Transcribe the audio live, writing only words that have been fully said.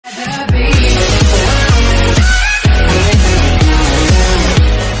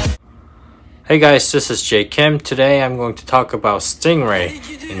Hey guys, this is J Kim. Today I'm going to talk about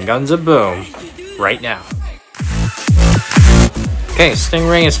Stingray in Guns of Boom right now. Okay,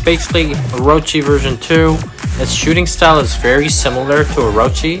 Stingray is basically Orochi version 2. Its shooting style is very similar to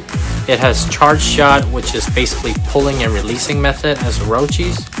Orochi. It has charge shot, which is basically pulling and releasing method as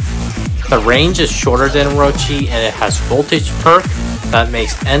Orochi's. The range is shorter than Orochi, and it has voltage perk that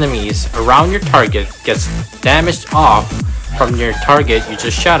makes enemies around your target gets damaged off from your target you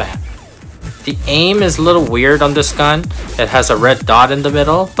just shot at. The aim is a little weird on this gun. It has a red dot in the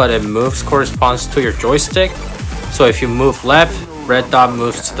middle, but it moves corresponds to your joystick. So if you move left, red dot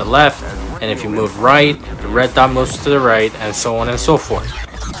moves to the left, and if you move right, the red dot moves to the right, and so on and so forth.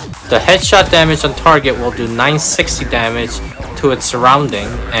 The headshot damage on target will do 960 damage to its surrounding,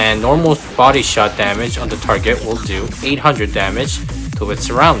 and normal body shot damage on the target will do 800 damage to its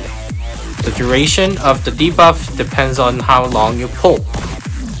surrounding. The duration of the debuff depends on how long you pull.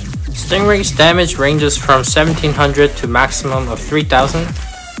 Stingray's damage ranges from 1700 to maximum of 3000.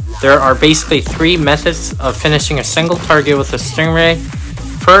 There are basically 3 methods of finishing a single target with a Stingray.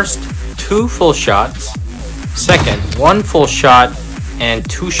 First, 2 full shots. Second, 1 full shot and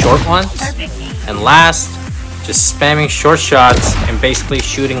 2 short ones. And last, just spamming short shots and basically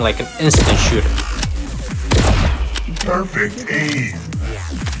shooting like an instant shooter. Perfect aim.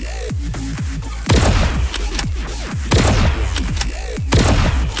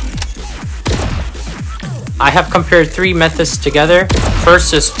 I have compared 3 methods together.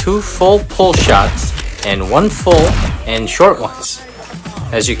 First is 2 full pull shots and 1 full and short ones.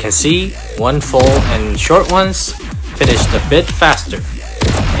 As you can see, 1 full and short ones finished a bit faster,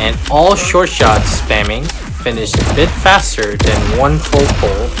 and all short shots spamming finished a bit faster than 1 full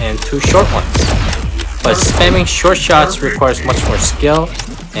pull and 2 short ones. But spamming short shots requires much more skill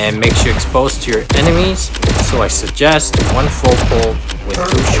and makes you exposed to your enemies, so I suggest 1 full pull with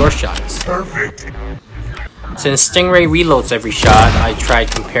 2 short shots. Perfect. Since Stingray reloads every shot, I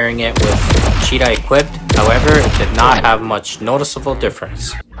tried comparing it with cheetah equipped. However, it did not have much noticeable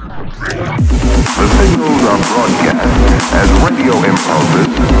difference. The signals are broadcast as radio impulses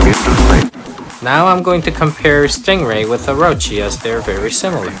into space. Now I'm going to compare Stingray with Orochi, as they are very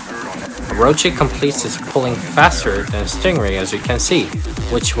similar. Orochi completes its pulling faster than Stingray, as you can see,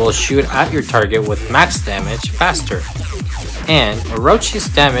 which will shoot at your target with max damage faster. And Orochi's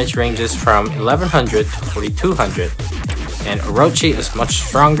damage ranges from 1100 to 4200, and Orochi is much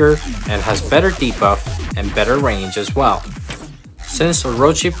stronger and has better debuff and better range as well. Since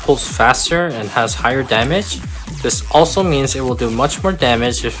Orochi pulls faster and has higher damage, this also means it will do much more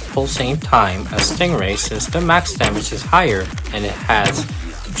damage if pulled same time as Stingray, since the max damage is higher and it has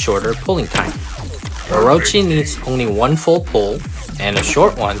shorter pulling time. Orochi needs only 1 full pull and a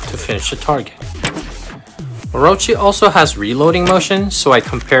short one to finish the target. Orochi also has reloading motion, so I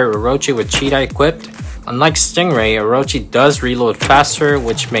compare Orochi with cheetah equipped. Unlike Stingray, Orochi does reload faster,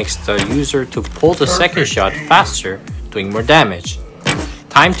 which makes the user to pull the second shot faster, doing more damage.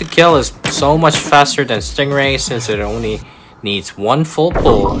 Time to kill is so much faster than Stingray, since it only needs 1 full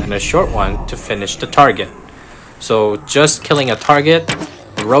pull and a short one to finish the target. So just killing a target,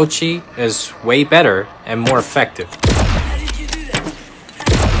 Orochi is way better and more effective.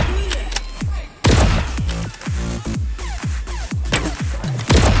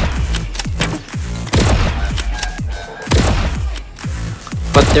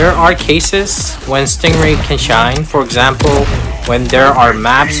 But there are cases when Stingray can shine. For example, when there are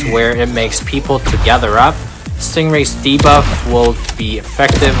maps where it makes people to gather up, Stingray's debuff will be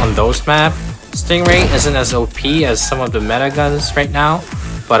effective on those maps. Stingray isn't as OP as some of the meta guns right now,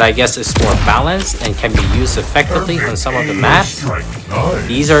 but I guess it's more balanced and can be used effectively on some of the maps.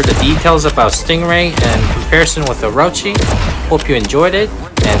 These are the details about Stingray and comparison with Orochi. Hope you enjoyed it,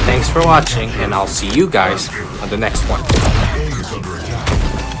 and thanks for watching, and I'll see you guys on the next one.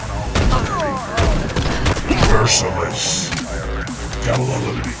 Merciless.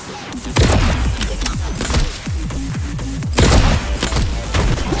 Galilee.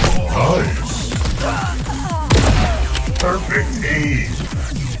 Nice. Perfect aim.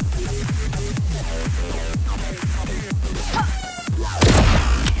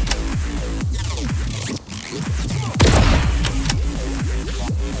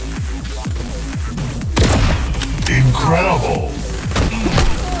 Incredible.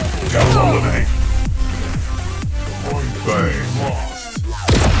 Galilee. Bang. Lost.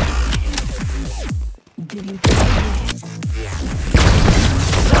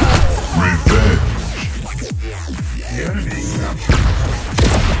 Revenge. The enemy captured.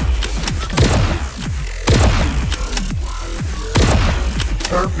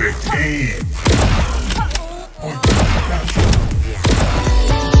 Perfect aim.